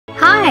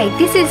Hi,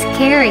 this is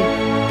Kerry.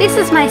 This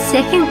is my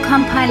second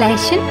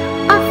compilation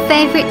of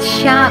favourite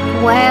shark,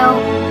 whale,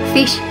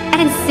 fish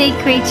and sea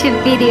creature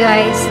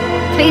videos.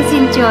 Please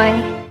enjoy.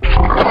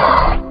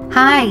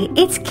 Hi,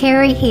 it's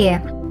Kerry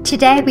here.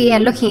 Today we are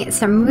looking at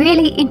some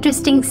really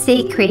interesting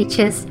sea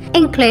creatures,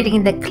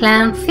 including the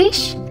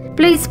clownfish,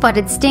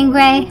 blue-spotted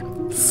stingray,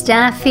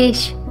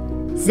 starfish,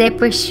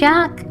 zebra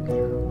shark,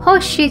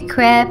 horseshoe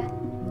crab,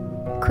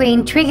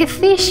 queen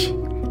triggerfish,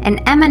 an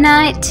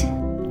ammonite.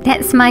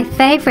 That's my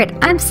favourite,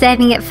 I'm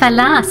saving it for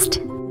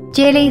last.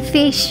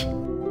 Jellyfish,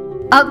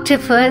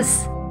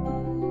 octopus,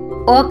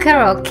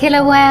 orca or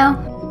killer whale,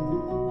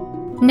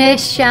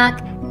 nurse shark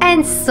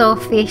and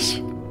sawfish.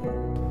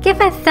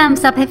 Give a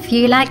thumbs up if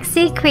you like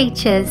sea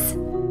creatures.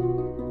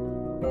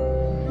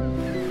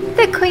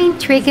 The queen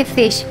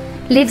triggerfish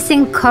lives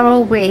in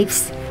coral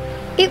reefs.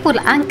 It will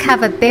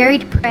uncover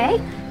buried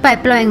prey by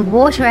blowing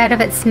water out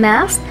of its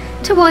mouth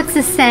towards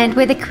the sand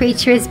where the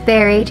creature is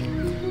buried.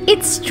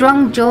 Its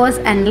strong jaws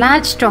and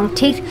large strong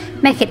teeth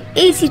make it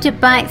easy to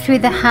bite through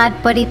the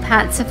hard body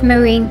parts of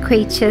marine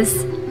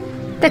creatures.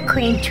 The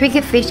queen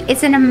triggerfish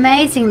is an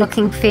amazing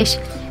looking fish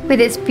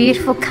with its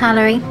beautiful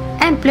colouring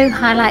and blue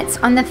highlights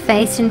on the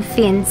face and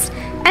fins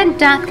and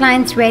dark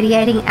lines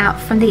radiating out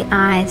from the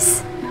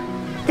eyes.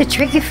 The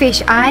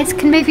triggerfish eyes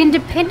can move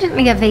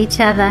independently of each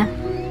other.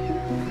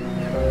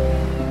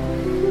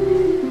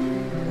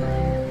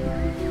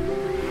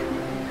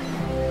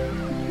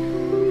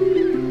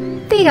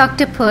 The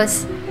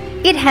octopus.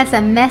 It has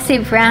a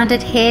massive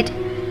rounded head,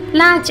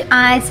 large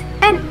eyes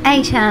and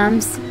 8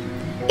 arms.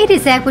 It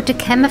is able to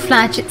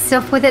camouflage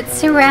itself with its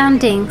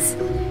surroundings.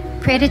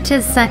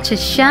 Predators such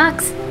as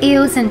sharks,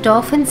 eels and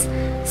dolphins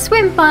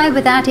swim by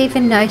without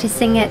even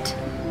noticing it.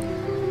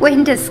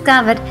 When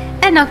discovered,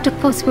 an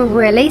octopus will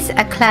release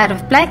a cloud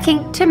of black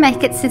ink to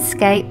make its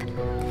escape.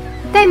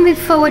 They move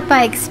forward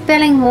by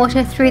expelling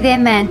water through their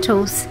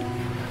mantles.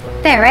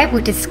 They are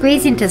able to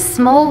squeeze into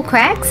small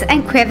cracks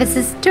and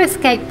crevices to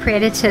escape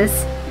predators.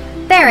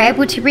 They are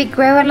able to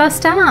regrow a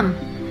lost arm.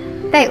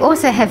 They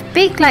also have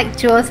beak-like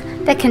jaws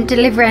that can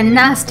deliver a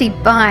nasty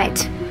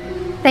bite.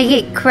 They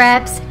eat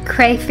crabs,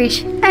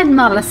 crayfish and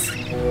mollusks.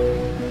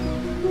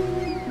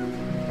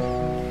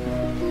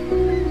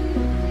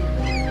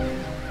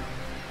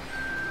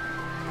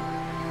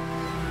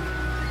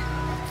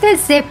 The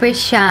zebra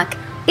shark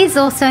is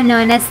also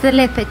known as the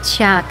leopard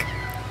shark.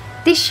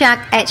 This shark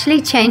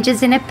actually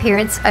changes in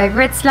appearance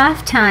over its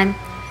lifetime.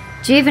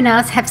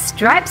 Juveniles have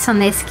stripes on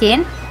their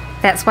skin,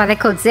 that's why they're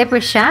called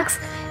zebra sharks,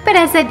 but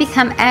as they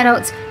become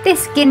adults, their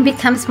skin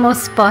becomes more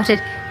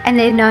spotted and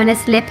they're known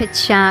as leopard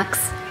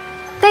sharks.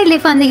 They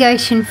live on the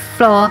ocean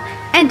floor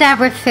and are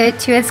referred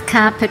to as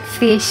carpet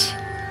fish.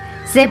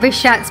 Zebra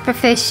sharks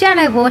prefer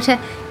shallow water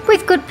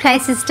with good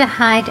places to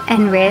hide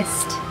and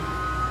rest.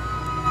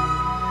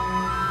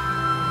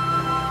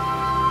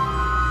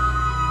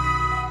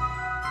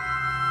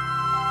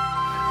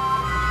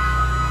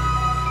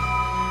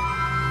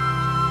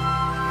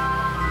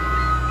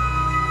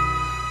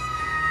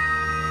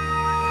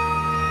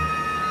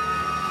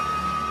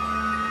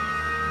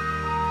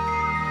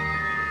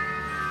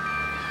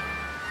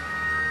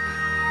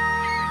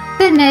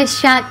 The nurse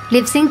shark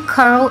lives in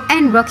coral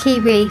and rocky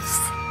reefs.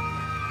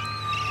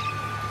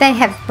 They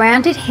have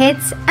rounded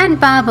heads and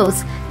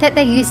barbels that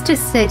they use to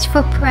search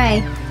for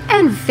prey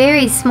and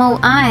very small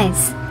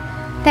eyes.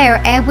 They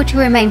are able to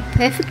remain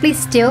perfectly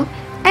still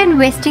and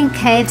rest in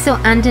caves or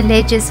under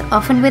ledges,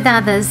 often with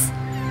others.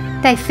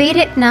 They feed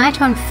at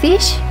night on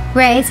fish,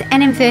 rays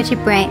and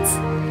invertebrates.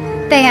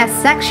 They are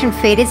suction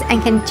feeders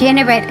and can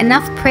generate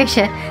enough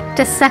pressure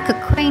to suck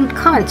a queen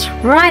conch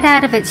right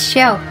out of its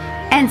shell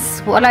and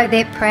swallow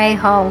their prey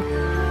whole.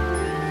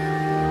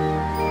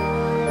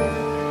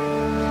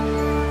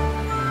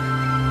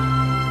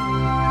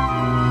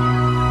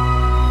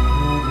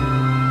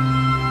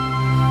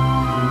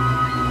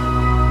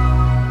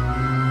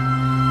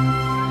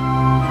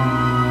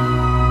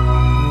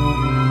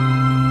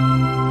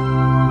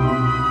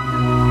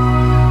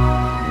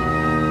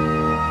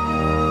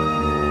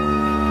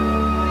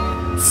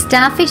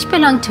 Starfish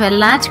belong to a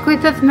large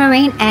group of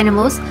marine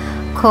animals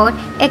called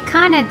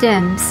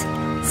echinoderms.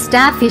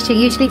 Starfish are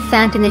usually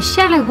found in the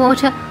shallow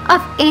water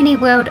of any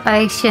world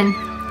ocean.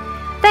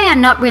 They are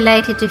not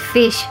related to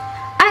fish.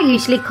 I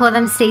usually call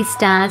them sea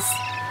stars.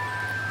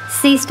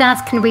 Sea stars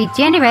can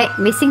regenerate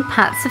missing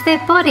parts of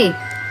their body.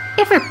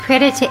 If a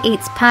predator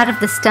eats part of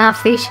the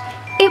starfish,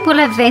 it will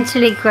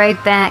eventually grow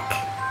back.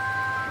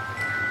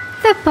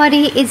 The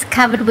body is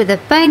covered with a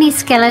bony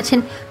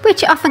skeleton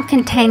which often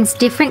contains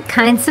different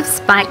kinds of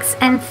spikes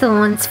and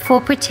thorns for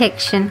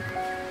protection.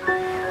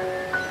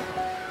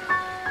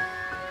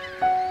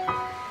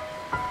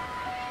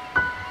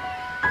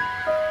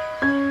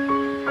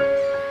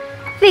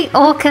 The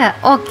orca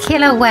or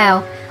killer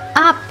whale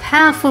are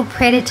powerful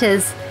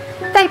predators.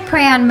 They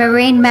prey on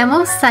marine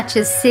mammals such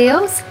as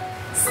seals,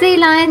 sea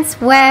lions,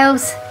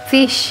 whales,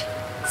 fish,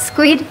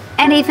 squid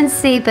and even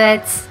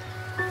seabirds.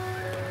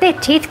 Their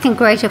teeth can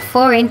grow to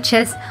 4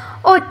 inches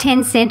or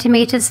 10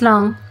 centimeters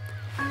long.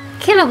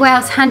 Killer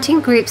whales hunt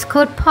in groups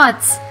called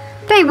pods.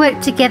 They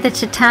work together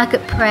to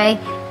target prey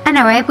and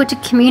are able to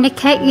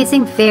communicate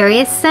using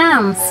various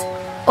sounds.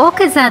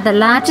 Orcas are the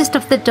largest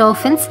of the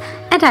dolphins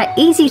and are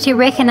easy to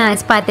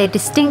recognize by their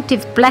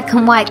distinctive black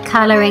and white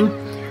coloring.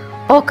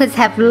 Orcas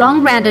have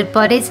long rounded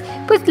bodies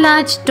with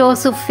large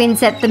dorsal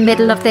fins at the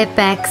middle of their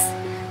backs.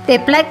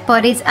 Their black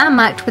bodies are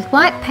marked with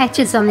white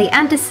patches on the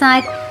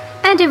underside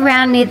and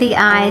around near the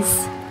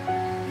eyes.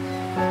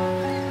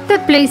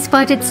 The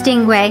blue-spotted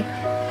stingray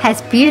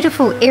has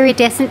beautiful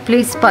iridescent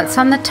blue spots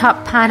on the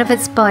top part of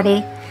its body.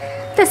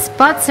 The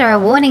spots are a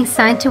warning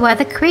sign to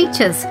other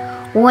creatures,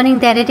 warning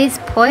that it is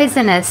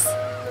poisonous.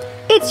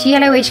 Its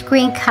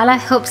yellowish-green colour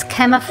helps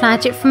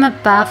camouflage it from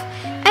above,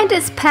 and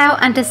its pale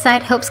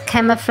underside helps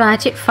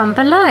camouflage it from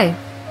below.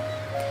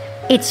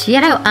 Its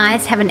yellow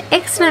eyes have an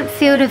excellent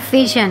field of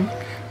vision.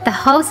 The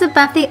holes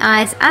above the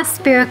eyes are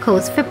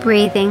spiracles for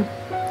breathing.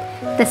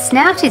 The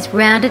snout is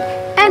rounded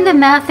and the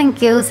mouth and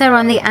gills are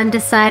on the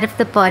underside of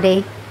the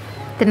body.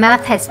 The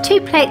mouth has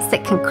two plates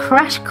that can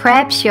crush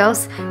crab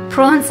shells,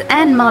 prawns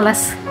and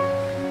mollusks.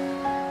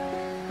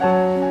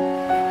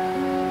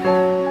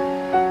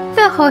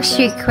 The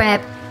horseshoe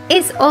crab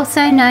is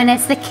also known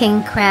as the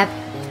king crab.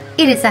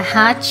 It is a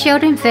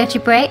hard-shelled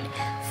invertebrate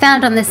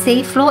found on the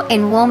seafloor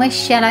in warmer,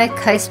 shallow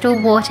coastal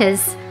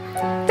waters.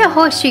 The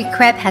horseshoe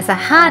crab has a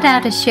hard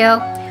outer shell,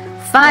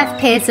 5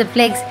 pairs of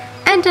legs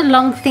and a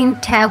long thin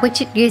tail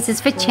which it uses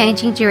for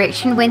changing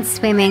direction when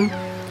swimming.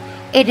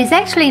 It is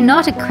actually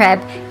not a crab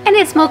and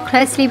is more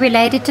closely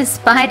related to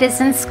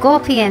spiders and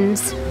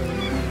scorpions.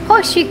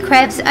 Horseshoe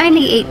crabs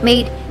only eat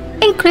meat,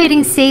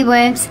 including sea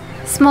worms,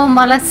 small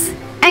mollusks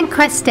and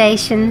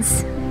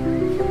crustaceans.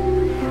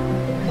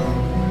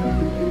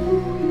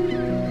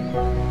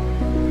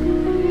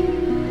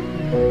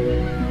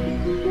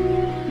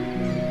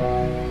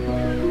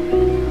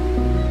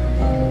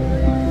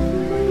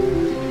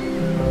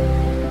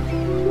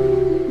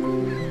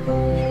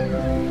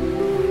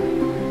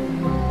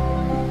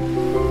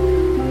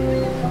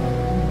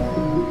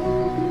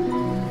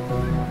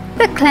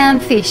 The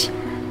clownfish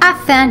are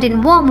found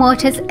in warm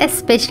waters,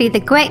 especially the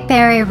Great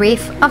Barrier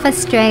Reef of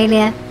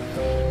Australia.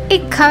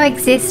 It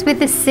coexists with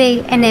the sea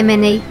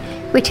anemone,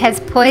 which has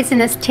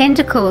poisonous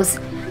tentacles.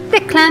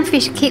 The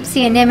clownfish keeps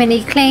the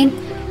anemone clean,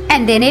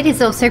 and then it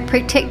is also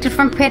protected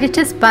from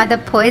predators by the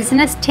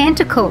poisonous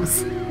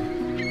tentacles.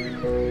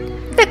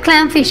 The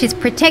clownfish is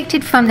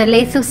protected from the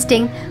lethal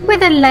sting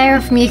with a layer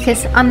of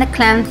mucus on the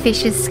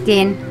clownfish's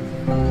skin.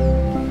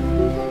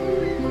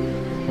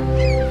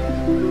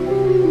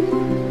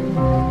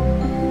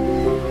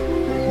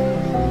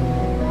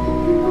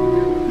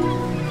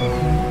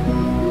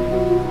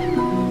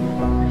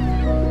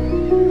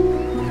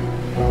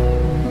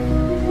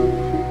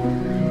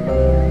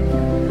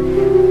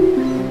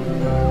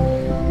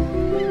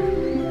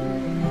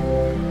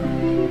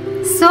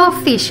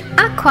 Sawfish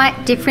are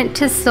quite different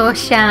to saw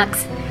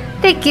sharks.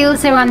 Their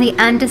gills are on the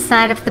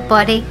underside of the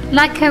body,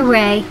 like a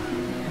ray.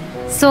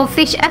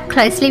 Sawfish are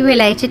closely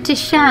related to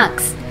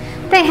sharks.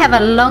 They have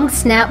a long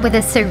snout with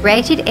a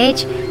serrated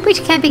edge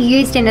which can be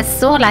used in a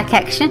saw-like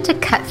action to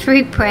cut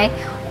through prey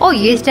or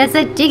used as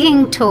a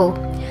digging tool.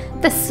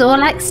 The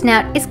saw-like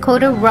snout is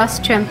called a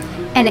rostrum,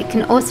 and it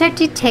can also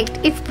detect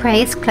if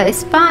prey is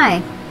close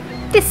by.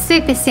 This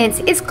super sense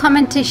is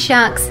common to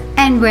sharks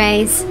and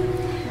rays.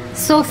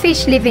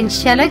 Sawfish live in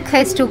shallow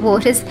coastal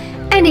waters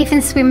and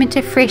even swim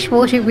into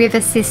freshwater river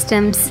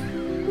systems.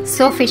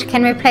 Sawfish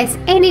can replace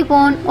any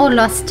worn or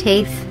lost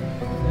teeth.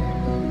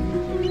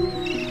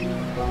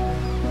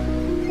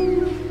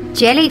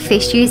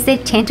 Jellyfish use their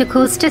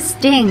tentacles to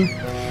sting.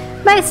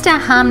 Most are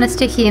harmless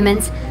to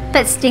humans,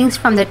 but stings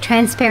from the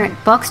transparent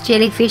box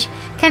jellyfish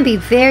can be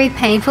very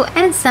painful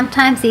and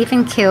sometimes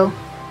even kill.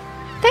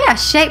 They are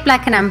shaped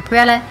like an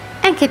umbrella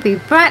and can be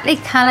brightly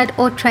coloured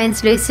or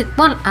translucent,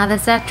 while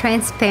others are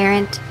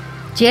transparent.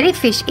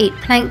 Jellyfish eat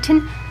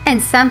plankton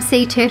and some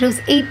sea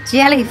turtles eat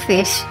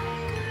jellyfish.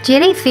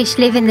 Jellyfish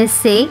live in the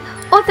sea,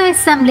 although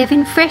some live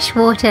in fresh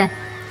water.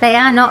 They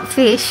are not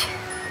fish.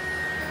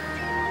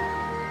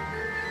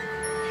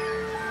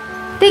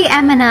 The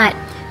Ammonite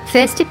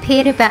first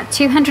appeared about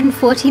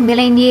 240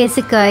 million years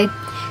ago.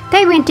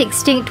 They went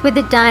extinct with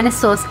the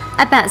dinosaurs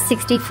about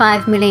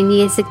 65 million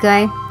years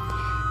ago.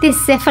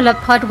 This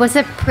cephalopod was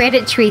a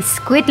predatory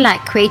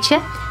squid-like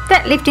creature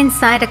that lived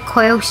inside a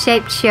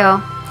coil-shaped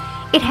shell.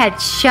 It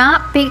had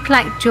sharp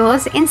beak-like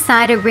jaws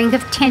inside a ring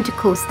of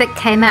tentacles that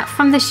came out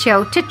from the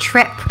shell to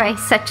trap prey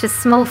such as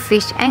small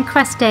fish and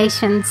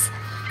crustaceans.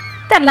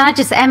 The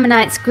largest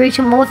ammonites grew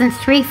to more than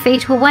 3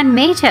 feet or 1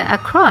 meter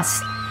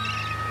across.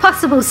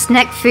 Possible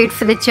snack food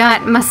for the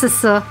giant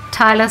mosasaur,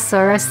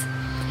 Tylosaurus.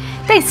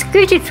 They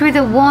scooted through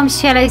the warm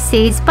shallow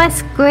seas by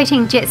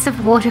squirting jets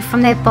of water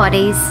from their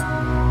bodies.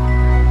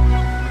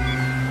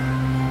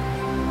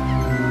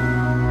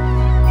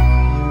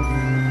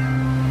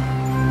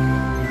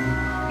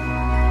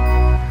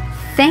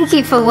 Thank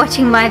you for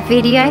watching my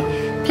video.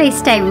 Please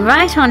stay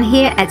right on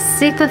here at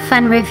Super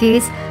Fun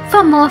Reviews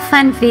for more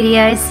fun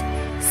videos.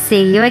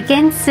 See you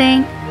again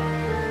soon.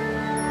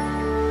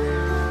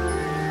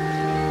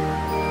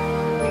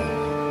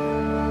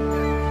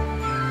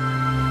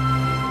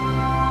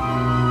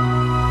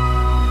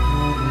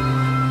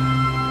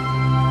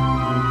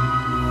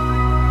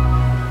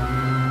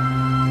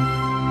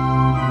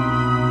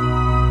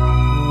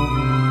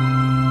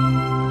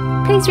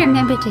 Please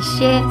remember to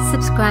share,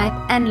 subscribe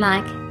and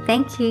like.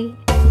 Thank you.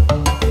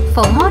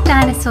 For more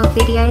dinosaur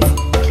videos,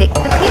 click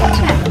the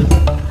picture.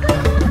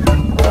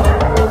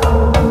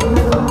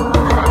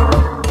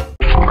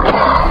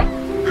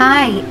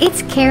 Hi,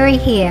 it's Kerry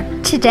here.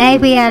 Today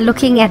we are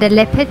looking at a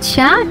leopard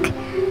shark,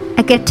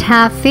 a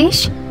guitar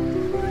fish,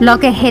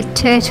 loggerhead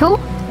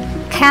turtle,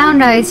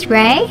 cow-nosed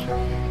ray,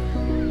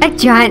 a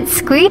giant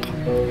squid,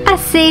 a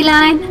sea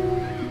lion,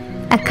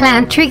 a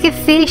clown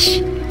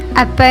triggerfish,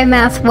 a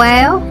bowmouth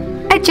whale,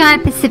 a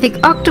giant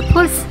Pacific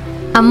octopus,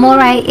 a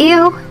moray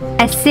eel,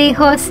 a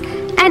seahorse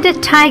and a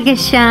tiger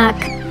shark.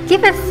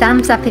 Give a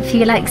thumbs up if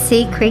you like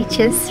sea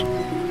creatures.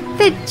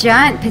 The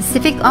giant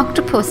Pacific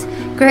octopus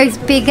grows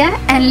bigger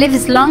and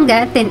lives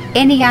longer than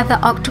any other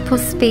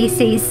octopus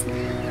species.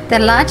 The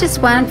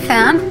largest one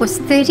found was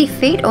 30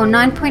 feet or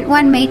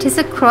 9.1 meters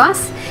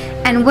across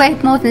and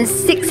weighed more than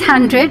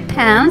 600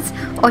 pounds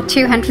or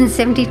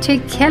 272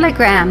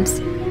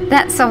 kilograms.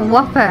 That's a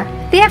whopper.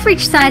 The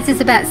average size is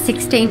about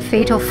 16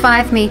 feet or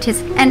 5 meters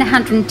and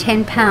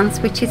 110 pounds,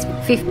 which is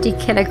 50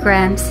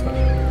 kilograms.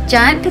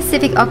 Giant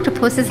Pacific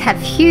octopuses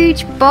have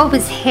huge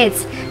bulbous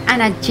heads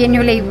and are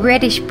generally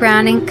reddish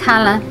brown in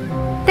color.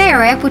 They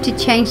are able to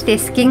change their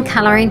skin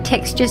color and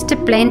textures to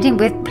blend in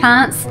with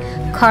plants,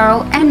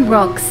 coral and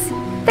rocks.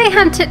 They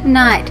hunt at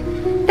night.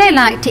 They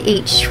like to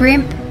eat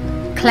shrimp,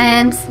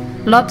 clams,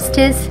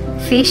 lobsters,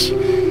 fish,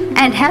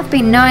 and have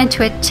been known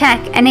to attack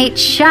and eat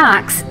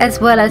sharks as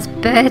well as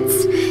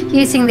birds,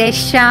 using their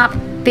sharp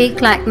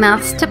beak-like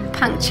mouths to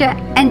puncture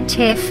and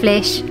tear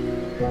flesh.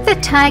 The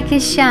tiger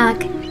shark.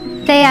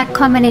 They are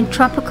common in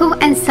tropical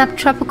and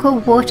subtropical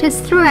waters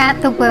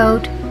throughout the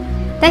world.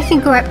 They can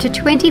grow up to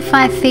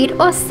 25 feet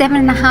or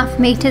 7.5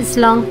 meters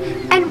long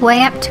and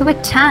weigh up to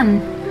a ton.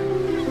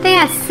 They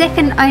are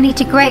second only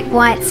to great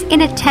whites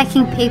in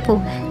attacking people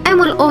and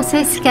will also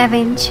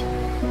scavenge.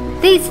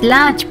 These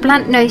large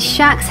blunt-nosed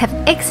sharks have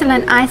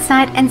excellent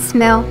eyesight and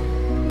smell.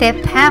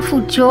 Their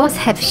powerful jaws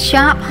have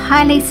sharp,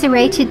 highly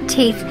serrated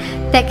teeth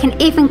that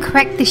can even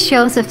crack the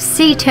shells of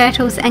sea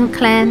turtles and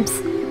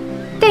clams.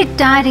 Their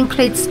diet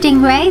includes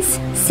stingrays,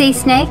 sea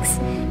snakes,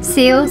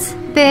 seals,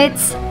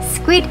 birds,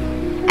 squid,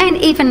 and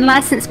even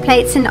license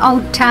plates and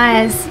old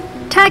tires.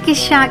 Tiger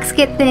sharks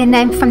get their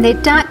name from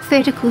their dark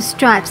vertical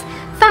stripes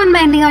found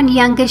mainly on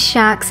younger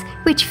sharks,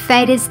 which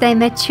fade as they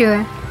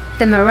mature.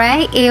 The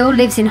moray eel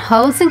lives in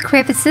holes and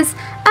crevices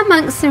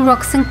amongst the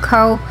rocks and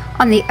coral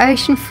on the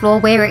ocean floor,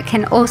 where it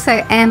can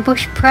also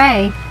ambush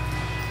prey.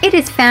 It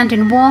is found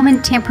in warm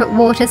and temperate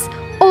waters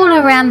all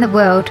around the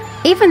world.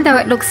 Even though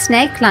it looks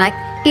snake-like,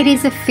 it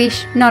is a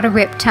fish, not a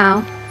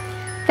reptile.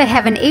 They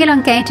have an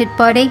elongated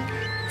body,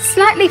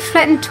 slightly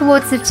flattened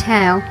towards the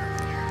tail.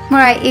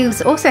 Moray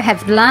eels also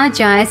have large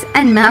eyes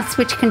and mouths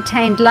which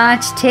contain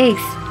large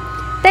teeth.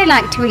 They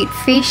like to eat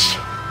fish,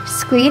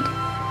 squid,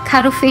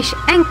 cuttlefish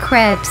and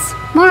crabs.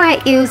 Moray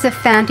eels are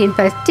found in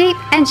both deep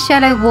and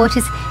shallow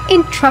waters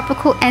in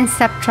tropical and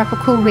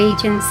subtropical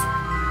regions.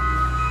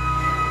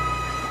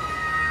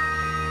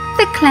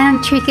 The clown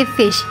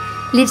triggerfish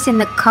lives in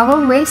the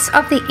coral reefs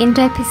of the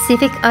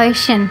Indo-Pacific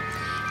Ocean.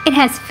 It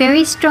has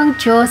very strong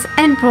jaws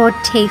and broad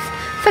teeth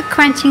for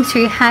crunching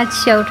through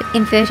hard-shelled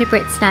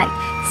invertebrates like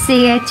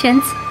sea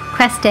urchins,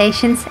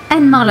 crustaceans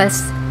and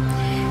mollusks.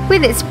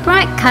 With its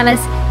bright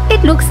colours,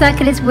 it looks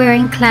like it is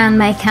wearing clown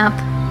makeup.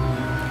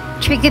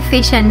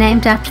 Triggerfish are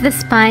named after the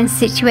spines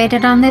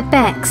situated on their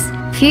backs.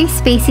 Few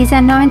species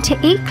are known to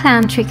eat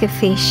clown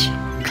triggerfish.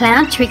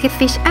 Clown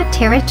triggerfish are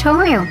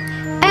territorial,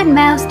 and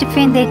males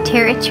defend their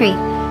territory.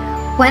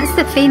 Once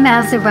the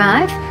females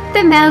arrive,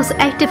 the males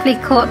actively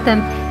court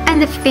them,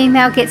 and the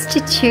female gets to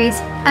choose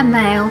a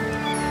male.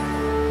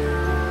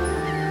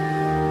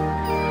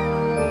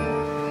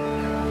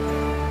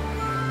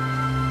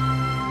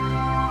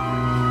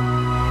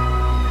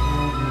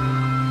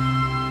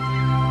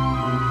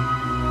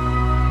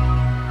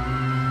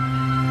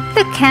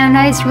 The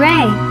cow-nosed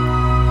ray.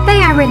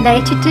 They are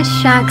related to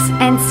sharks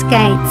and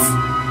skates.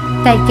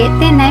 They get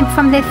their name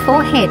from their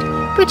forehead,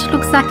 which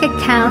looks like a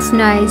cow's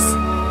nose.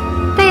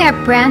 They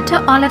are brown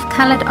to olive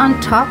coloured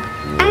on top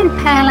and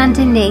pale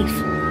underneath.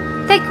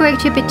 They grow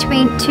to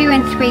between 2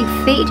 and 3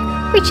 feet,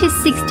 which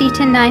is 60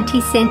 to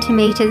 90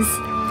 centimetres.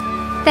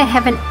 They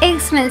have an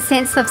excellent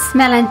sense of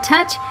smell and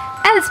touch,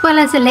 as well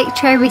as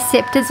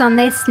electroreceptors on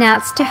their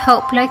snouts to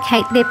help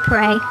locate their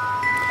prey.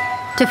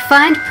 To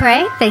find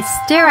prey, they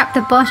stir up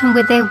the bottom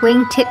with their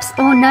wingtips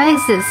or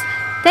noses.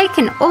 They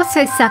can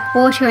also suck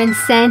water and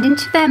sand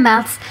into their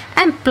mouths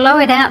and blow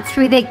it out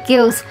through their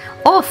gills,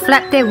 or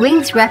flap their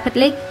wings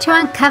rapidly to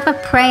uncover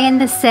prey in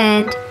the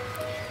sand.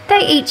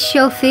 They eat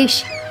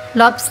shellfish,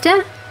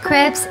 lobster,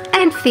 crabs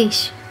and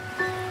fish.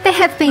 They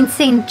have been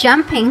seen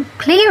jumping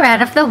clear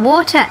out of the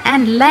water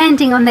and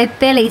landing on their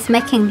bellies,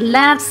 making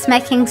loud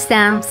smacking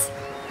sounds.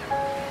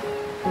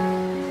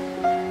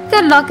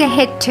 The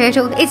loggerhead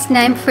turtle is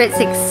named for its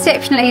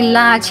exceptionally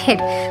large head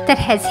that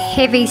has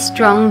heavy,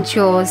 strong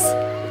jaws.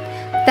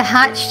 The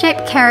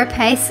heart-shaped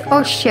carapace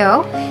or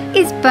shell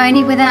is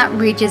bony without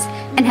ridges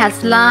and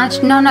has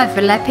large,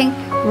 non-overlapping,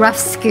 rough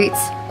scutes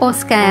or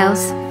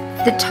scales.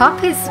 The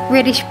top is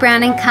reddish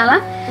brown in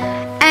colour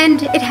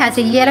and it has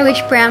a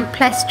yellowish brown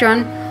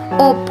plastron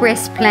or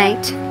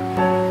breastplate.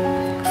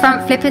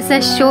 Front flippers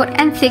are short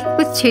and thick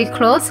with 2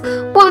 claws,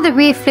 while the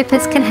rear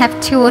flippers can have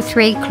 2 or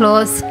 3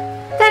 claws.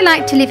 They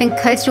like to live in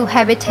coastal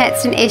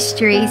habitats and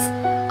estuaries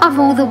of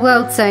all the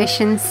world's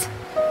oceans.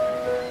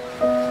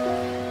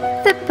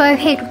 The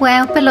bowhead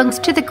whale belongs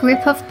to the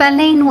group of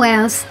baleen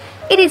whales.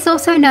 It is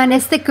also known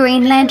as the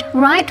Greenland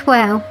right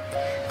whale.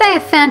 They are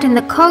found in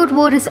the cold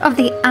waters of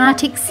the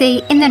Arctic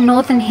Sea in the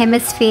northern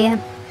hemisphere.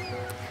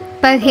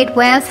 Bowhead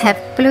whales have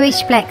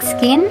bluish black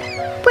skin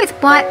with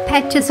white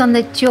patches on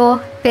the jaw,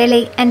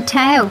 belly and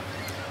tail.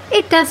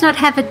 It does not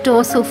have a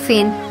dorsal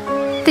fin.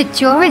 The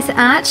jaw is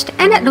arched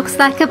and it looks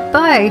like a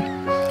bow.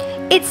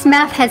 Its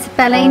mouth has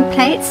baleen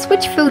plates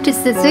which filters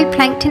the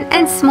zooplankton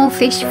and small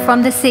fish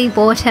from the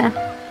seawater.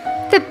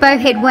 The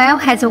bowhead whale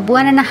has a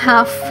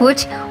 1.5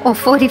 foot or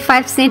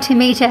 45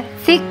 centimetre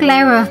thick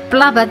layer of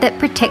blubber that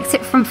protects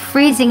it from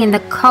freezing in the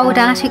cold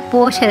Arctic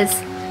waters.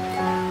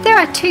 There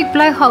are 2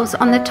 blowholes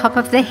on the top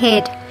of the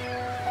head.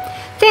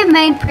 Their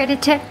main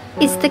predator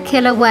is the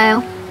killer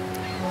whale.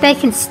 They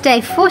can stay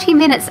 40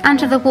 minutes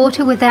under the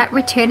water without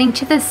returning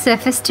to the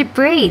surface to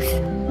breathe.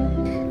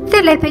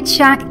 The leopard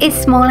shark is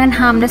small and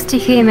harmless to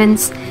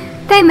humans.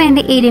 They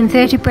mainly eat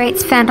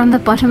invertebrates found on the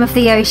bottom of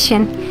the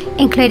ocean,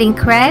 including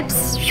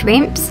crabs,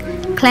 shrimps,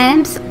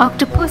 clams,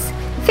 octopus,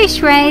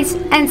 fish rays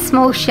and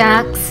small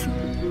sharks.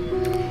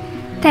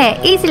 They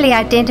are easily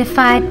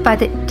identified by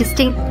the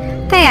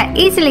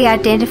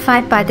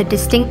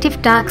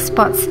distinctive dark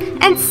spots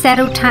and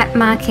saddle-type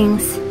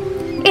markings.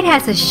 It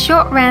has a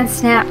short round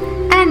snout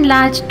and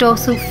large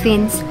dorsal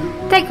fins.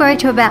 They grow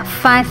to about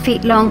 5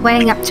 feet long,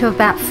 weighing up to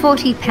about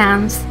 40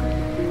 pounds.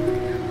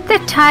 The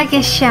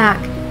tiger shark.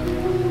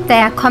 They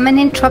are common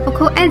in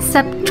tropical and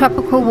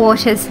subtropical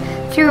waters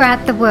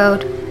throughout the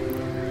world.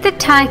 The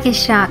tiger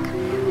shark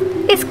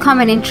is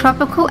common in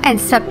tropical and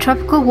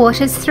subtropical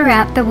waters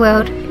throughout the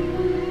world.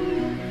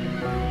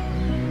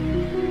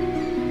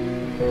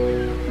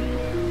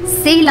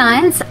 Sea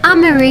lions are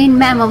marine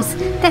mammals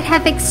that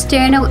have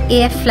external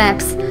ear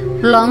flaps,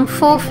 long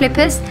 4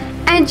 flippers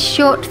and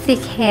short thick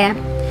hair.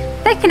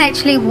 They can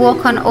actually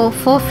walk on all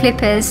 4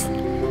 flippers.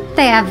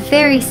 They are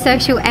very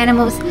social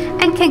animals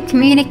and can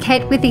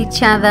communicate with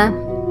each other.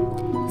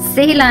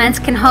 Sea lions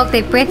can hold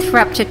their breath for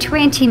up to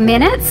 20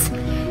 minutes,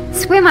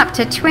 swim up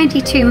to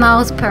 22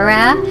 miles per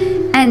hour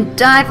and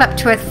dive up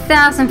to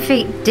 1,000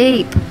 feet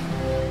deep.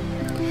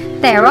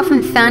 They are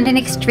often found in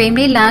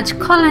extremely large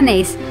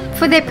colonies.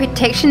 For their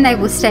protection, they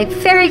will stay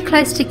very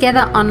close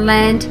together on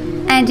land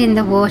and in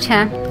the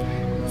water.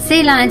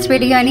 Sea lions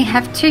really only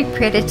have 2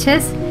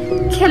 predators,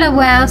 killer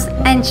whales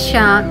and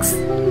sharks.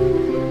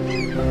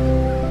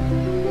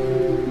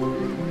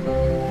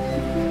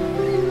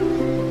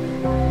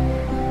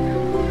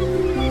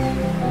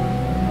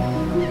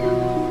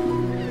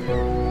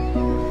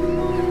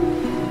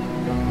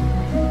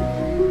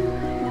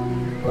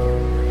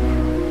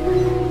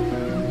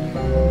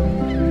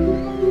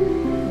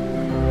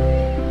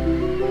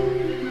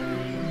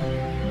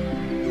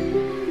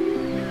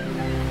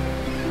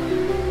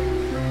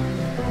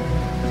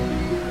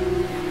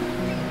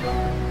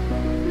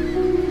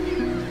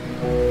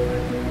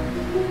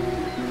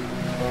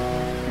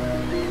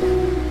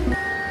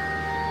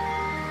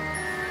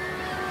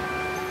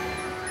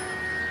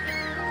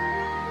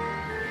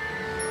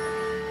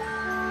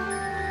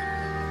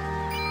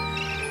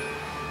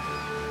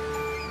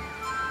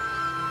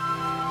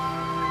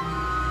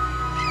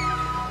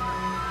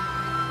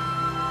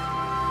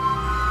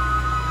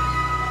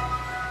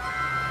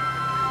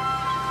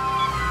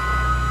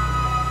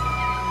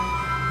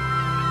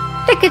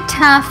 The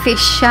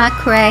guitarfish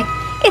shark ray.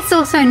 It's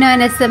also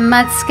known as the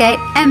mudskate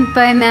and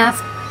bowmouth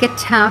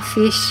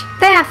guitarfish.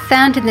 They are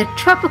found in the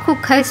tropical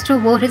coastal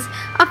waters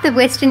of the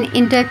western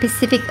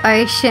Indo-Pacific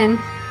Ocean.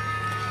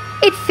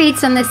 It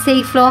feeds on the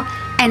seafloor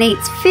and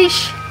eats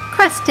fish,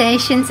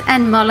 crustaceans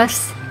and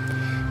mollusks.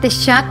 The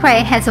shark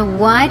ray has a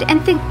wide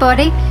and thick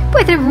body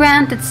with a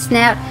rounded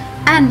snout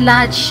and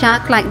large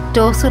shark-like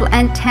dorsal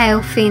and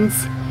tail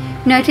fins.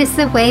 Notice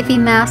the wavy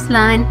mouth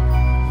line.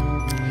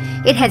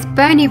 It has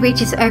bony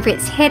ridges over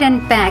its head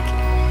and back.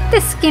 The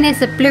skin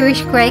is a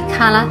bluish-grey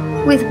colour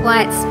with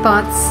white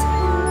spots.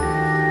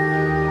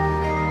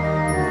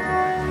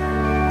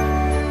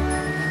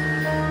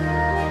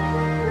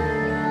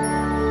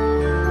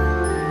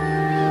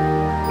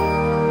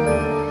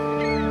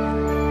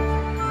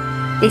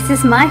 This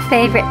is my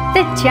favourite.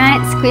 The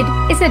giant squid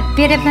is a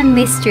bit of a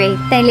mystery.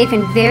 They live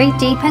in very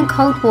deep and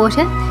cold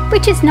water,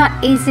 which is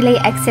not easily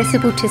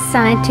accessible to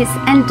scientists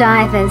and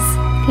divers.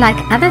 Like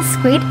other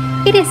squid,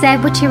 it is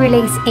able to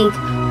release ink,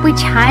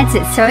 which hides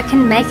it so it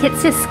can make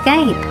its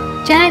escape.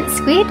 Giant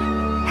squid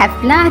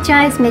have large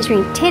eyes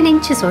measuring 10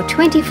 inches or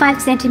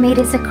 25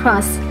 centimetres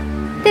across.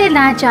 Their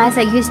large eyes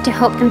are used to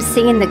help them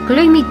see in the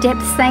gloomy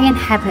depths they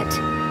inhabit.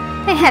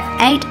 They have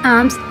 8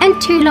 arms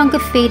and 2 longer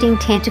feeding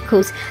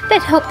tentacles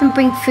that help them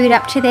bring food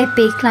up to their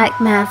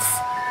beak-like mouths.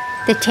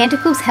 The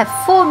tentacles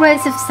have 4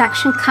 rows of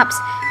suction cups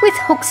with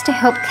hooks to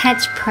help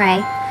catch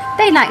prey.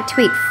 They like to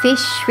eat fish,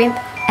 shrimp,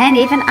 and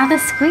even other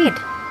squid.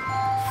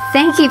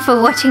 Thank you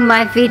for watching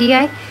my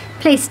video.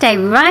 Please stay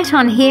right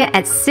on here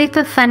at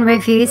Super Fun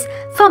Reviews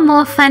for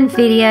more fun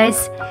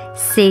videos.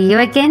 See you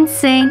again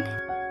soon.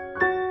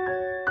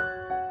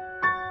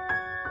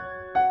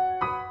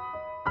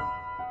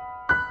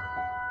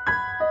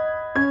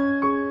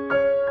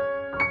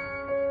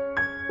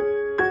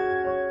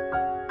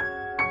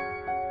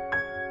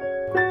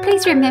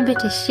 Please remember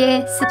to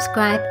share,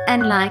 subscribe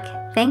and like.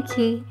 Thank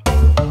you.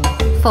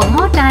 For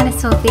more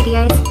dinosaur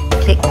videos,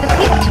 click the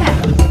picture.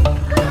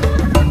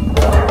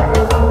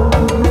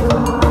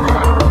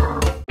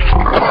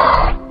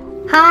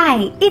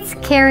 Hi, it's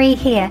Kerry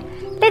here.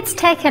 Let's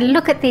take a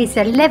look at these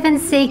 11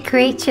 sea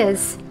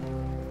creatures.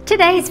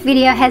 Today's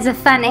video has a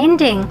fun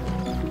ending.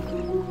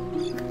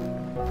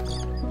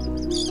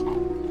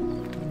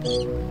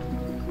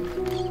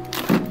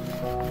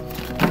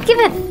 Give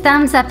a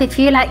thumbs up if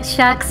you like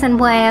sharks and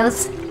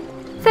whales.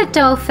 The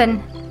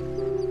dolphin.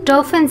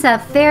 Dolphins are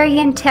very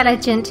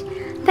intelligent.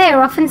 They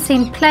are often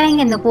seen playing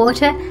in the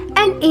water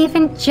and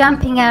even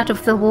jumping out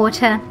of the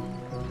water.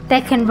 They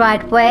can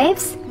ride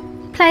waves,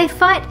 play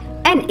fight,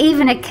 and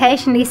even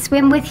occasionally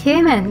swim with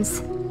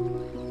humans.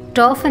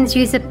 Dolphins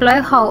use a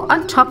blowhole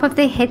on top of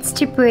their heads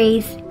to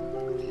breathe.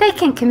 They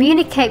can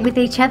communicate with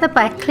each other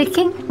by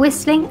clicking,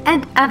 whistling,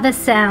 and other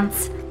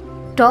sounds.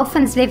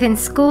 Dolphins live in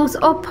schools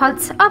or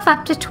pods of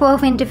up to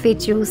 12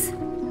 individuals.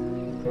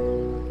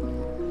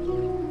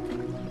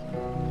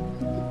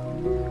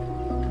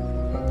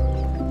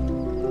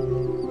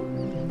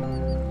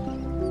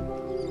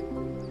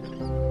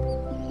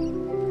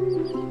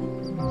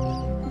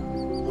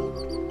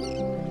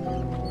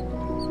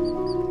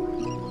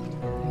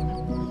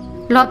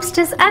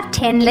 Lobsters are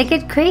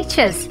 10-legged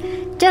creatures.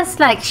 Just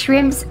like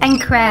shrimps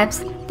and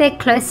crabs, they're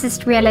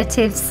closest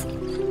relatives.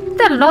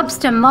 The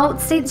lobster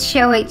molts its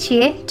shell each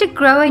year to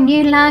grow a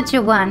new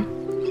larger one.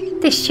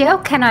 The shell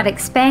cannot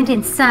expand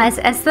in size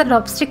as the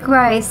lobster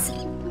grows.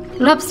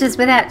 Lobsters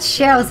without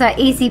shells are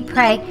easy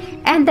prey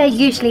and they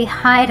usually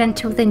hide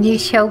until the new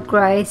shell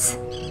grows.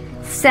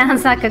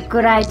 Sounds like a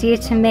good idea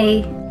to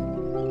me.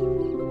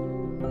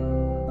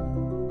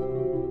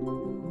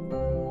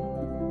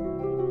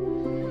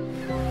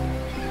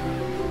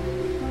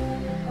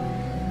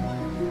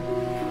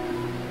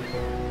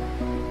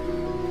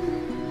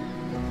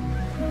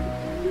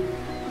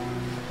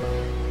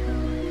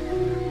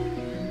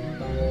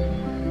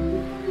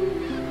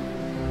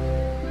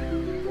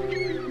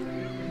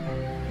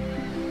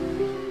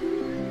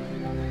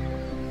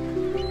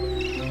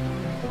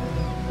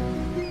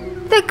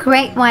 The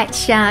great white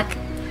shark.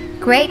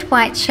 Great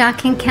white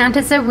shark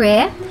encounters are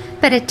rare,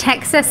 but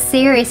attacks are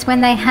serious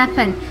when they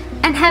happen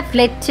and have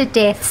led to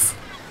deaths.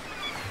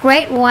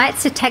 Great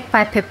whites attack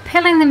by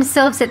propelling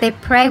themselves at their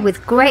prey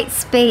with great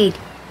speed.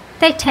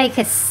 They take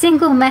a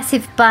single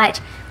massive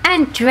bite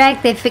and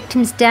drag their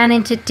victims down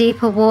into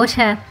deeper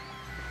water.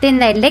 Then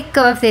they let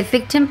go of their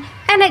victim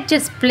and it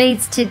just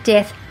bleeds to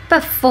death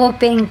before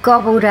being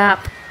gobbled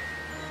up.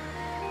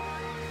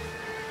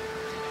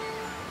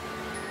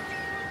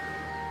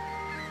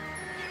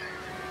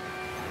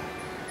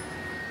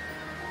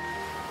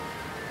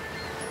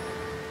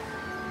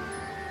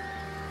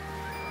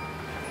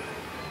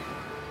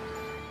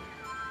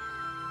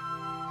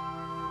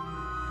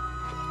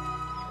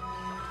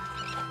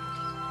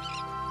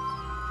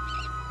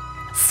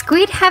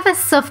 Squid have a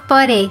soft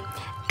body.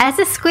 As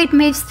a squid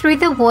moves through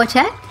the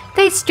water,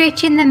 they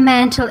stretch in the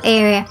mantle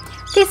area.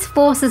 This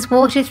forces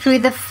water through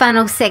the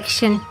funnel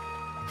section.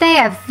 They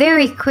are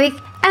very quick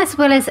as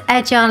well as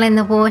agile in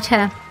the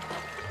water.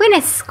 When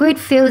a squid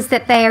feels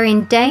that they are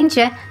in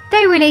danger,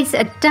 they release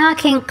a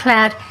dark ink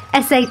cloud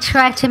as they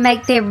try to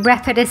make their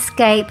rapid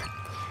escape.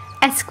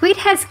 A squid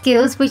has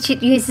gills which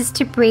it uses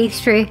to breathe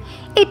through.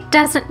 It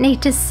doesn't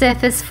need to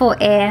surface for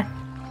air.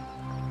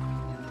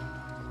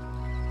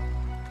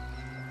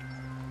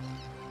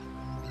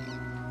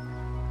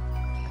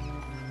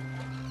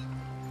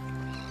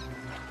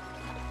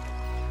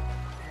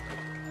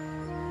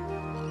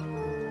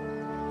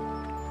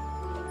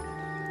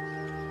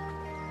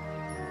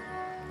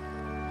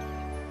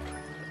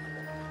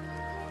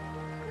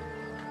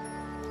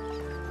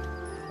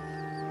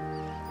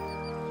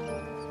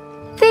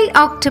 The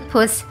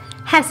octopus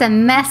has a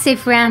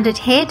massive rounded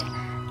head,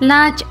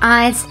 large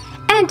eyes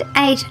and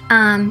 8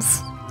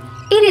 arms.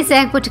 It is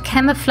able to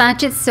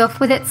camouflage itself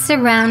with its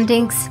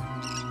surroundings.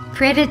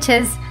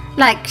 Predators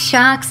like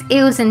sharks,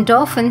 eels and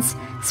dolphins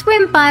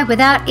swim by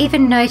without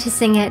even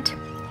noticing it.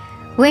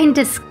 When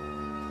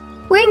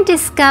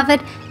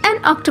discovered, an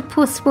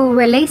octopus will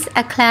release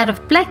a cloud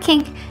of black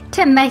ink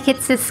to make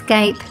its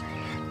escape.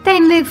 They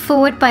move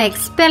forward by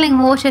expelling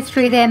water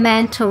through their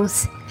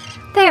mantles.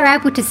 They are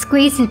able to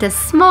squeeze into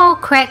small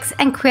cracks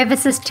and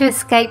crevices to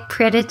escape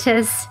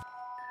predators.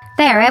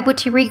 They are able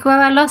to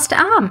regrow a lost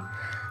arm.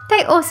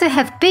 They also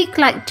have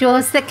beak-like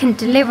jaws that can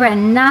deliver a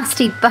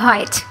nasty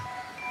bite.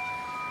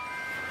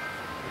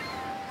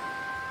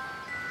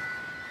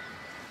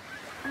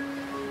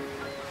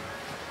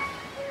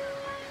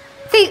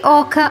 The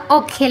orca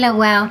or killer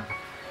whale.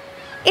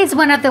 is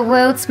one of the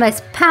world's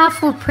most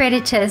powerful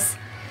predators.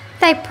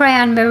 They prey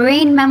on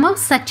marine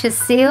mammals such as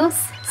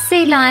seals,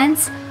 sea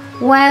lions,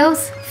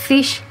 whales,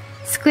 fish,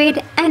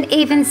 squid and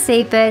even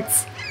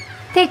seabirds.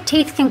 Their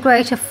teeth can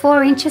grow to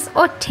 4 inches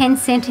or 10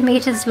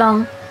 centimetres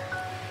long.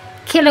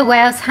 Killer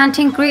whales hunt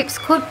in groups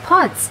called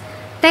pods.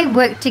 They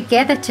work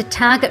together to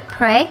target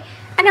prey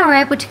and are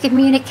able to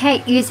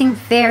communicate using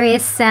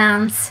various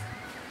sounds.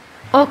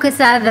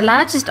 Orcas are the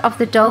largest of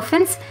the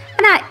dolphins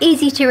and are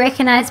easy to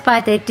recognise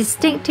by their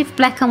distinctive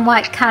black and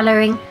white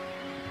colouring.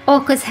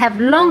 Orcas have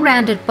long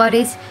rounded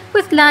bodies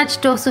with large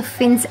dorsal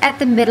fins at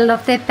the middle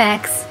of their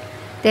backs.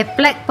 Their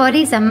black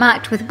bodies are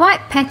marked with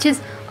white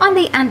patches on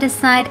the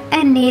underside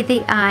and near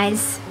the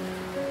eyes.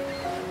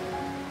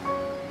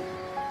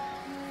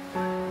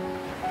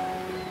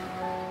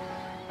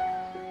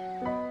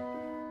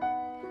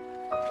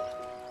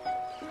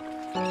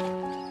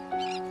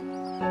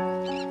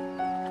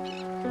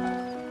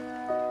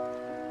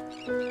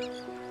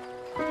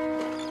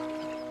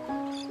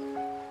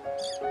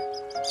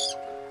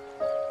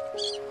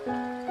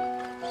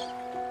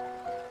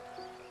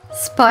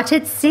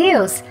 Spotted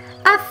seals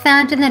are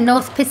found in the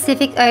North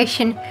Pacific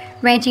Ocean,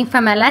 ranging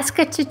from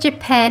Alaska to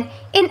Japan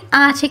in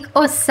Arctic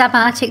or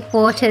subarctic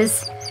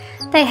waters.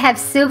 They have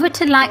silver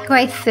to light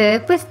grey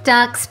fur with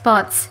dark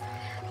spots.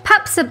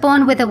 Pups are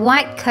born with a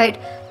white coat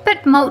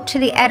but molt to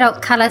the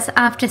adult colours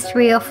after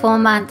 3 or 4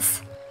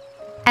 months.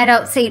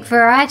 Adults eat a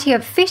variety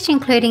of fish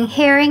including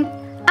herring,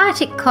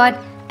 Arctic cod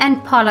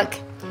and pollock.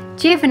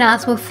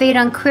 Juveniles will feed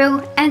on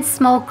krill and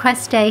small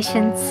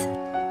crustaceans.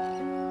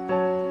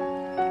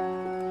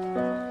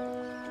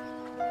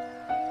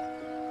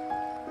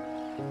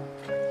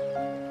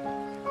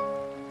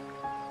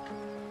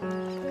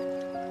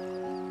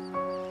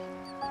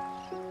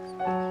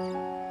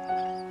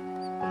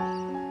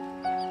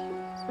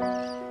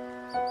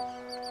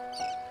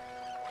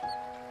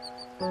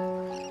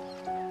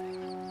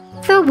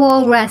 The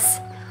walrus.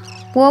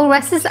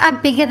 Walruses are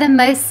bigger than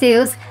most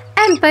seals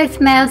and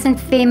both males and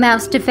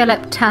females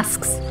develop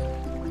tusks.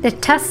 The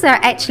tusks are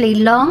actually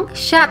long,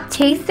 sharp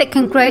teeth that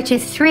can grow to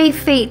 3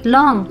 feet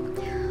long.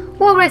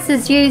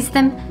 Walruses use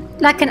them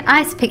like an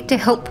ice pick to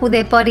help pull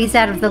their bodies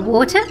out of the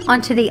water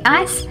onto the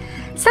ice.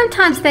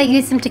 Sometimes they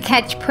use them to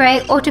catch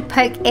prey or to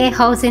poke air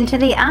holes into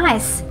the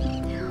ice.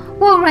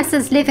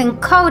 Walruses live in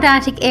cold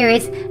Arctic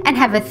areas and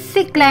have a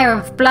thick layer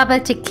of blubber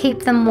to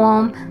keep them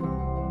warm.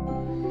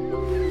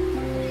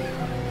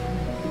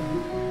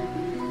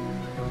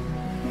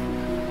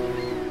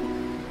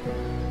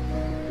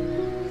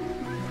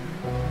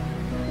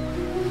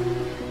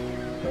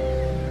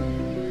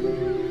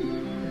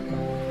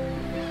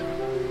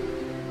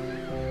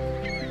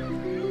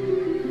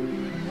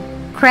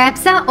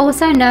 Crabs are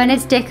also known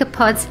as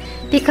decapods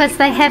because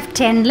they have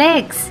 10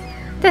 legs.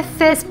 The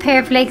first pair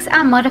of legs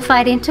are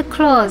modified into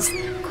claws,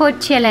 called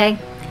chellae.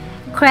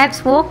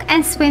 Crabs walk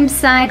and swim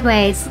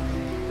sideways.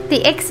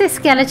 The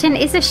exoskeleton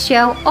is a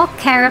shell or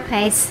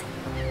carapace.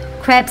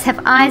 Crabs have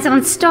eyes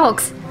on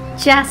stalks,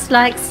 just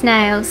like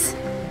snails.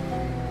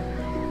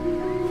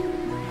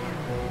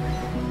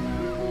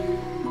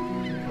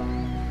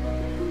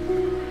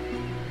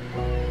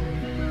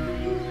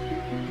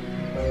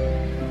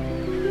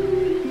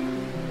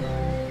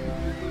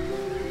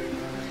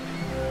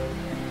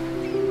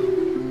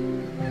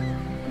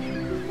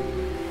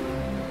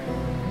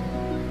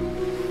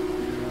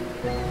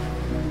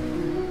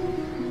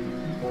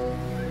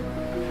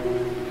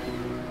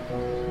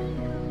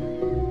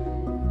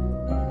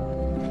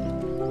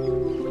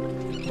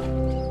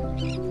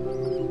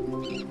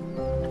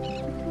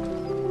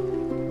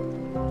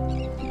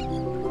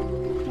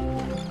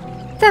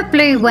 The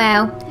blue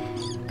whale.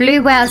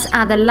 Blue whales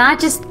are the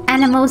largest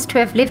animals to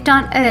have lived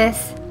on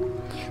Earth.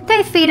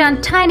 They feed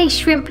on tiny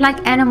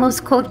shrimp-like animals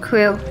called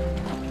krill.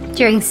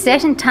 During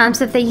certain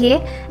times of the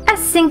year, a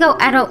single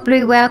adult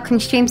blue whale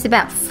consumes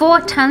about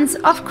 4 tons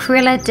of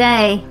krill a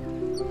day.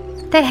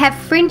 They have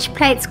fringe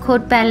plates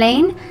called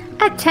baleen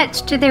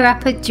attached to their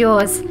upper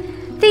jaws.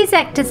 These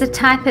act as a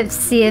type of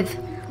sieve.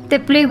 The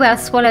blue whale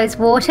swallows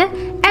water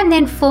and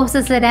then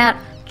forces it out,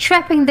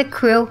 trapping the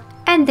krill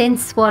and then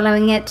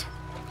swallowing it.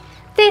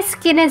 Their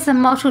skin is a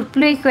mottled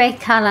blue-grey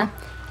colour.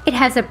 It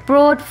has a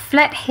broad,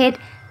 flat head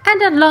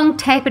and a long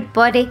tapered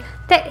body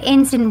that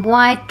ends in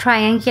wide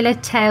triangular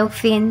tail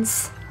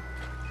fins.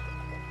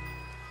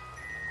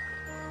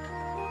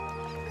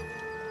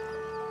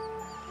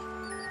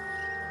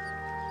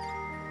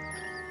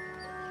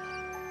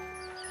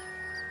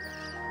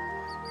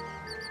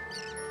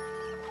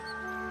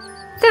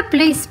 The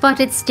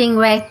blue-spotted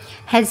stingray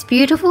has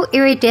beautiful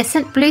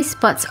iridescent blue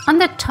spots on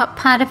the top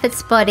part of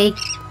its body.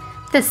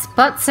 The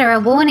spots are a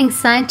warning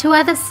sign to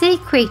other sea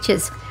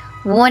creatures,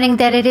 warning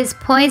that it is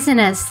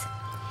poisonous.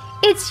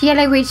 Its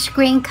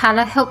yellowish-green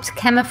colour helps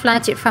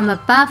camouflage it from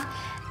above,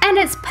 and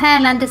its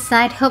pale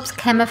underside helps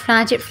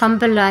camouflage it from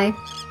below.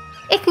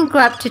 It can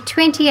grow up to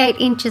 28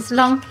 inches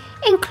long,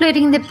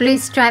 including the blue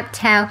striped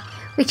tail,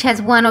 which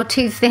has 1 or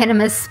 2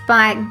 venomous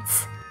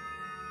spines.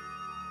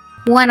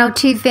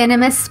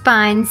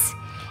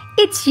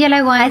 Its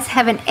yellow eyes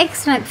have an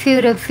excellent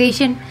field of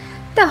vision.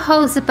 The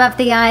holes above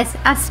the eyes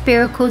are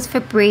spiracles for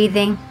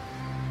breathing.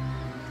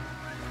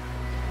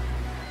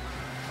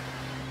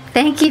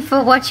 Thank you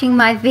for watching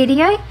my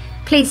video.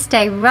 Please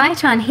stay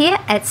right on here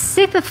at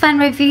Super Fun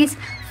Reviews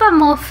for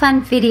more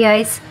fun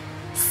videos.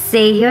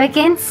 See you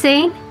again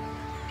soon.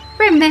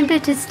 Remember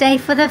to stay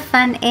for the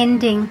fun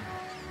ending.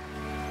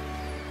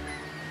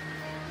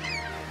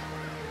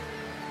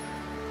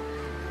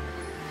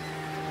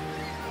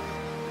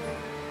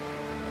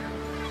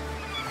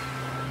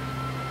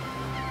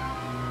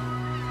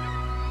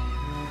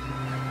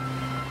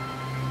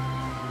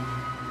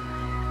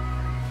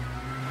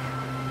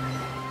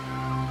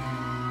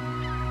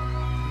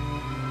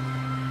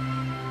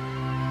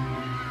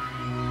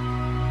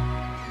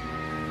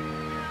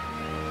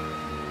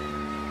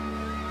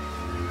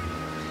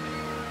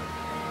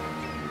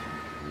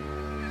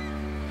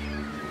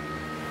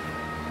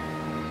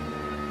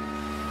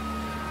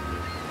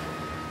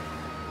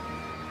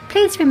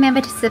 Please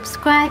remember to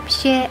subscribe,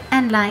 share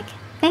and like.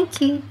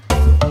 Thank you.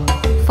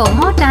 For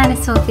more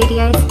dinosaur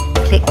videos,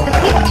 click the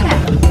picture.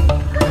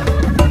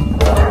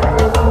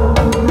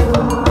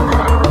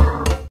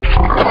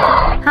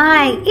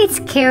 Hi, it's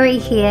Kerry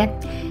here.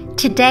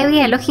 Today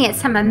we are looking at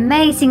some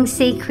amazing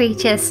sea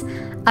creatures.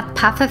 A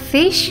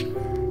pufferfish,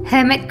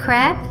 hermit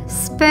crab,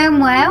 sperm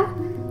whale,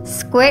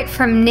 Squirt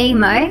from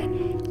Nemo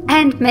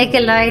and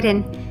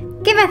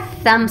Megalodon. Give a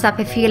thumbs up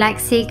if you like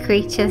sea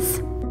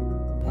creatures.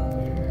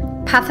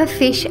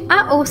 Pufferfish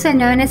are also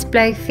known as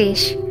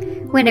blowfish.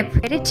 When a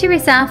predator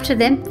is after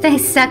them, they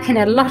suck in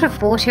a lot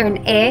of water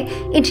and air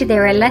into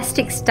their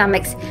elastic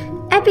stomachs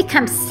and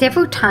become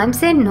several times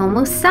their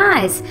normal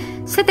size,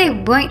 so they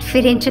won't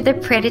fit into the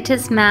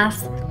predator's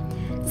mouth.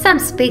 Some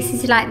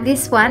species like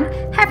this one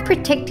have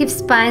protective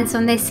spines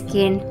on their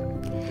skin.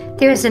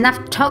 There is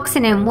enough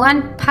toxin in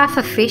one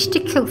pufferfish to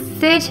kill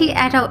 30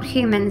 adult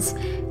humans,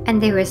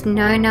 and there is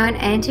no known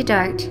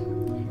antidote.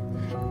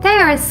 They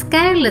are a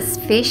scaleless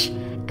fish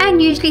and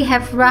usually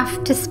have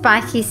rough to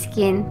spiky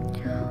skin.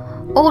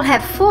 All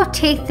have 4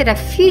 teeth that are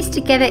fused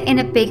together in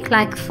a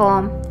beak-like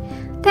form.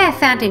 They are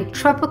found in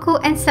tropical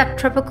and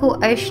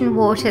subtropical ocean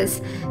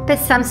waters, but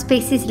some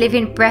species live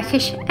in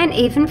brackish and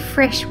even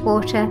fresh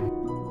water.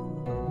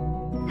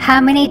 How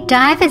many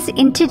divers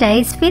in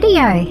today's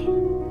video?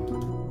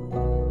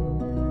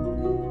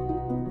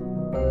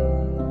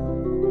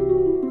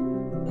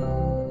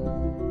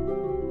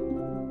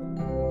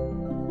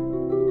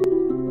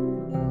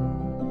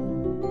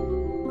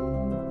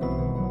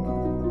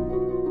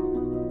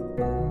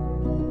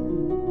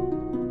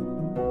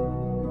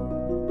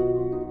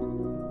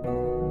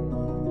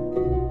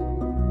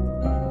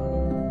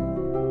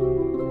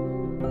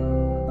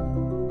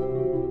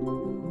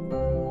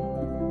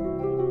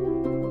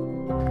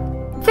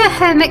 The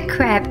hermit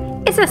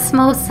crab is a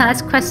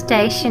small-sized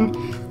crustacean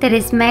that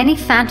is mainly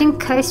found in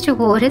coastal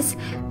waters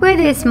where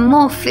there's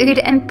more food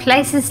and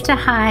places to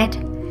hide.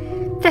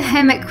 The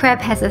hermit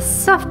crab has a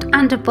soft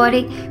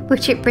underbody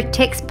which it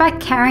protects by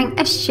carrying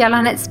a shell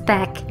on its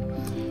back.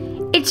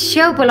 Its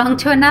shell belonged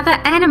to another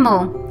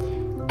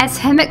animal. As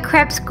hermit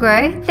crabs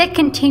grow, they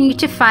continue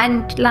to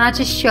find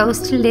larger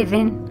shells to live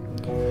in.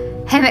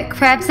 Hermit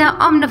crabs are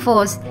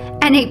omnivores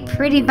and eat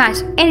pretty much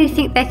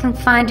anything they can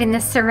find in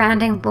the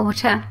surrounding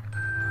water.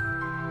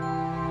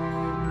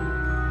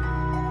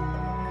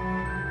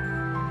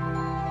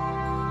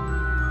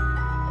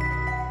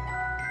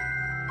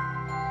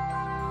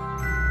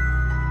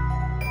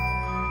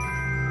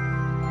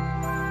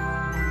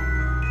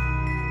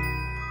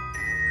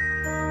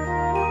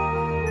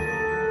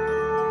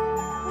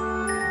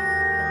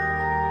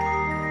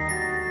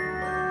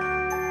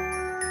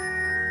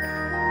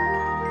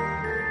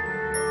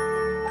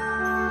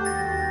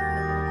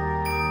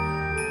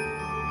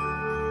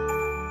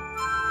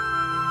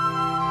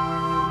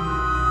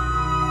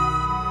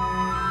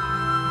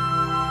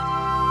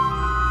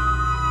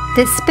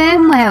 The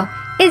sperm whale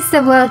is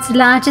the world's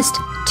largest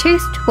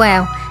toothed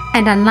whale,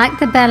 and unlike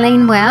the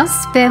baleen whales,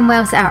 sperm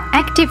whales are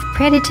active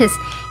predators,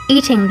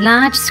 eating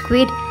large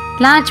squid,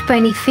 large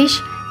bony fish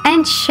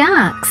and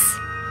sharks.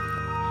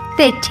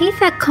 Their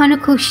teeth are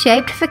conical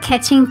shaped for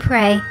catching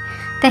prey.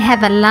 They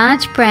have a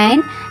large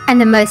brain and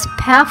the most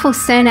powerful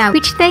sonar,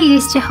 which they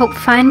use to help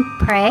find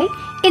prey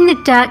in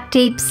the dark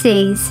deep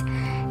seas.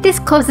 This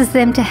causes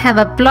them to have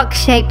a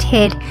block-shaped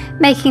head,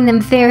 making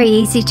them very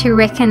easy to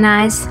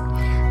recognize.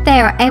 They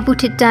are able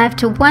to dive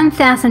to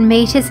 1,000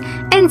 meters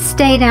and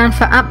stay down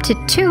for up to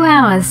 2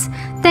 hours.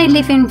 They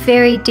live in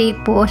very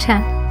deep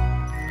water.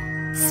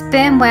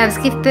 Sperm whales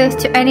give birth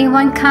to only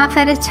 1 calf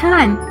at a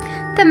time.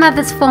 The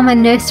mothers form a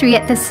nursery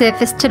at the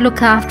surface to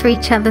look after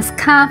each other's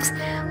calves,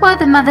 while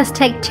the mothers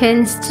take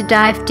turns to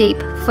dive deep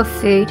for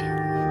food.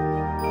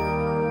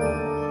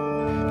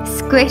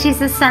 Squirt is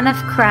the son of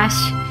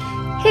Crush.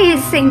 He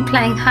is seen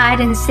playing hide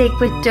and seek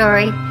with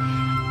Dory,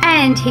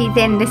 and he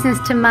then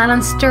listens to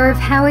Marlin's story of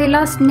how he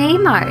lost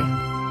Nemo.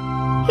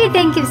 He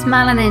then gives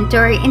Marlin and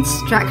Dory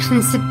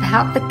instructions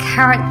about the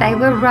current they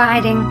were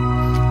riding.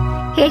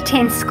 He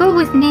attends school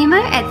with Nemo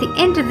at the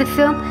end of the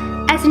film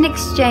as an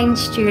exchange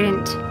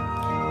student.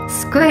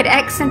 Squirt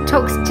acts and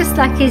talks just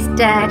like his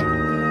dad.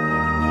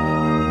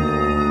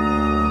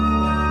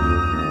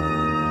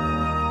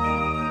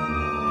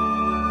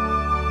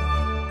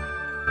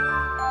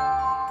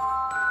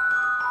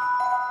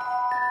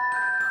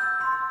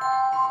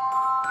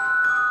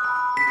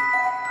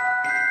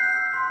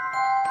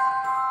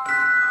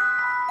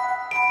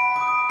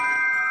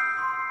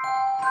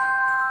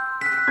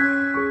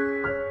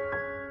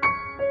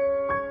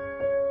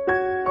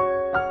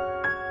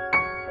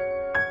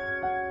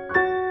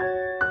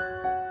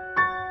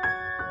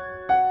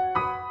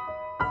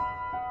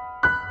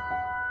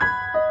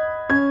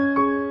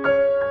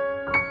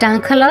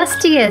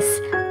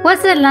 Dunkleosteus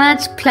was a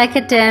large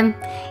placoderm.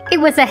 It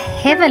was a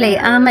heavily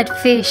armoured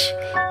fish.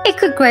 It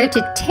could grow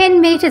to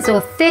 10 metres or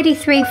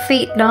 33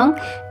 feet long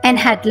and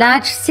had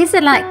large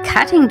scissor-like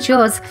cutting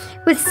jaws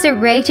with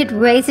serrated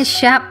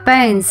razor-sharp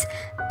bones,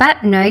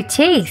 but no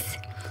teeth.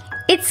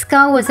 Its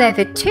skull was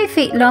over 2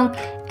 feet long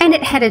and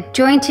it had a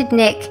jointed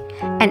neck,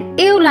 an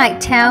eel-like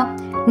tail,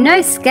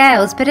 no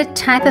scales but a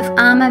type of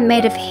armour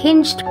made of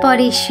hinged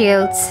body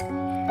shields.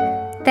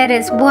 That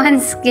is one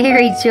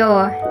scary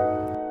jaw.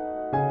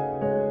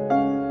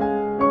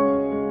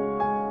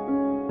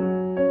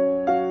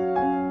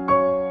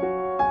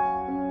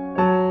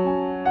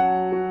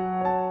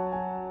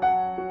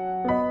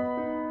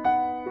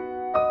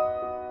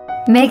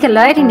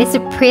 Megalodon is a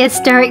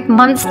prehistoric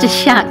monster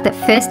shark that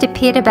first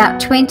appeared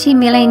about 20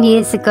 million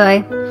years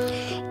ago.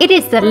 It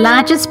is the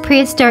largest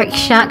prehistoric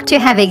shark to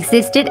have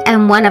existed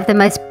and one of the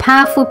most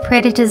powerful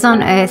predators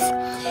on Earth.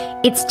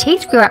 Its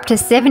teeth grew up to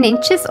 7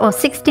 inches or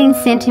 16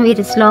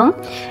 centimeters long,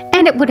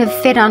 and it would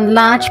have fed on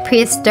large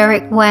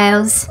prehistoric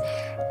whales.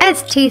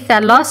 As teeth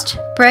are lost,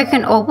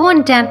 broken or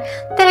worn down,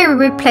 they are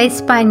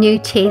replaced by new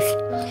teeth.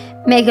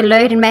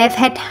 Megalodon may have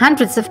had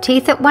hundreds of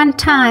teeth at one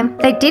time.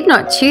 They did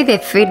not chew their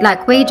food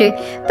like we do,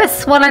 but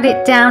swallowed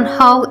it down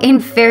whole in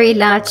very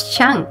large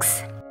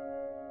chunks.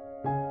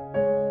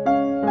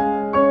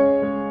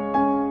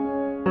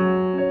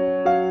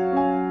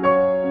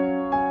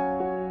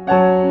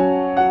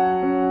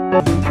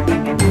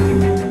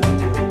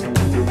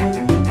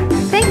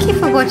 Thank you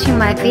for watching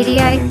my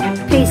video.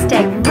 Please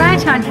stay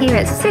right on here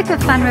at Super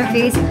Fun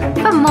Reviews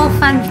for more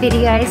fun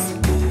videos.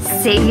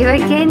 See you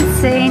again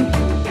soon.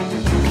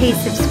 Please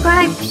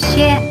subscribe,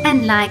 share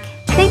and like.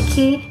 Thank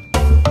you.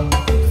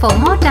 For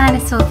more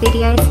dinosaur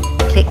videos,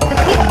 click the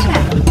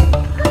picture.